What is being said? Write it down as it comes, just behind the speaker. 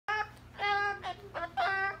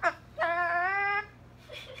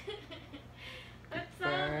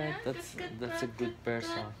That's a good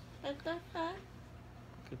person.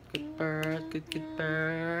 Good bird. Good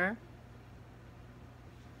bird.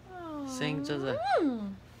 Sing, Joseph.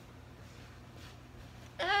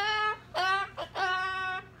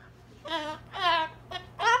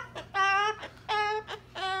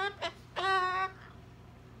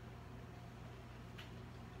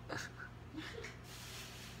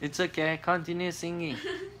 It's okay. Continue singing.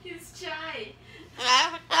 He's shy.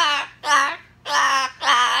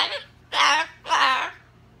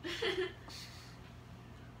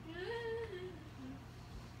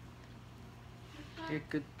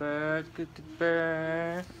 Good bird. Good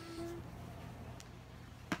bird.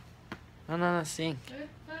 No, sing.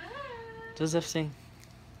 Joseph, sing.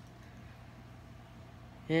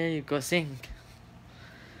 Here you go, sing.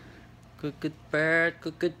 Good bird.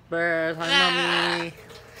 Good bird. Hi, mommy.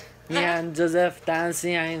 Me and Joseph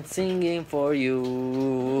dancing and singing for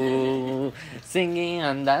you. Singing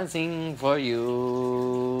and dancing for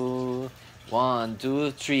you. 1,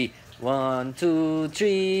 2, 3. 1, 2,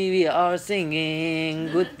 3. We are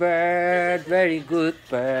singing. Good bird. Very good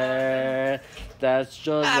bird. That's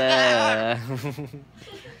Joseph.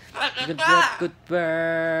 Good bird. Good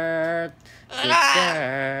bird.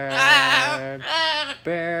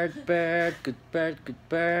 Bird. Good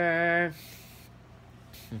bird.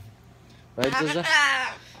 Right, Joseph?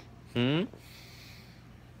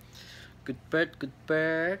 Good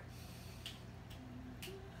bird.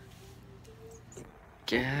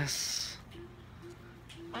 Yes.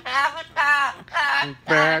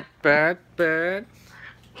 Bird.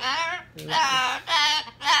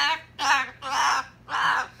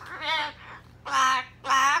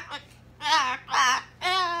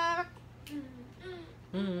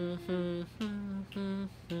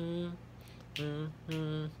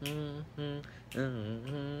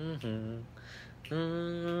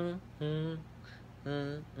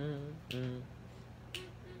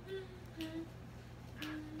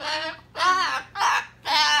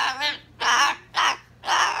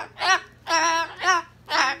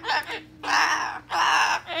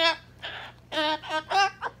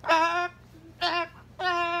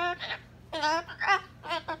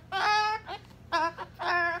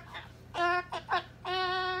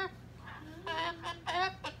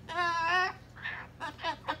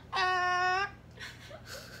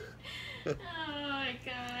 Oh my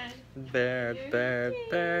god. Bird,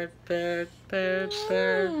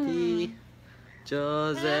 birdie.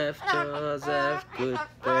 Joseph, good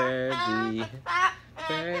birdie.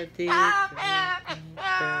 Birdie.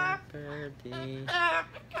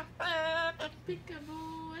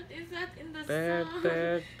 Peekaboo, what is that in the Bird, song?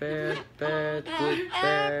 good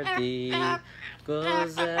birdie.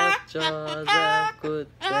 Joseph, good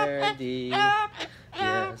birdie.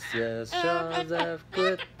 Yes, Joseph,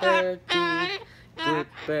 good birdie. Good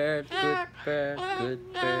birdie.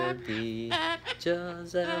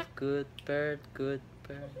 Joseph, good birdie.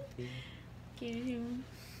 Give him.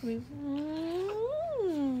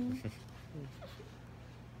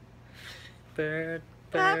 Bird,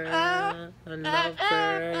 I love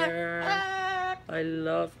bird. I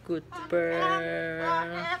love good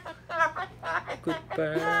bird. Good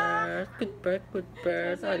bird.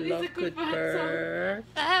 I love good bird.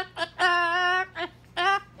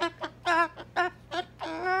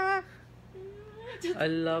 I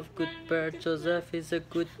love good bird. Joseph is a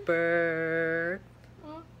good bird.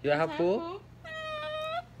 You have who?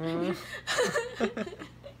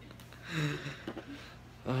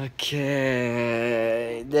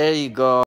 Okay, there you go.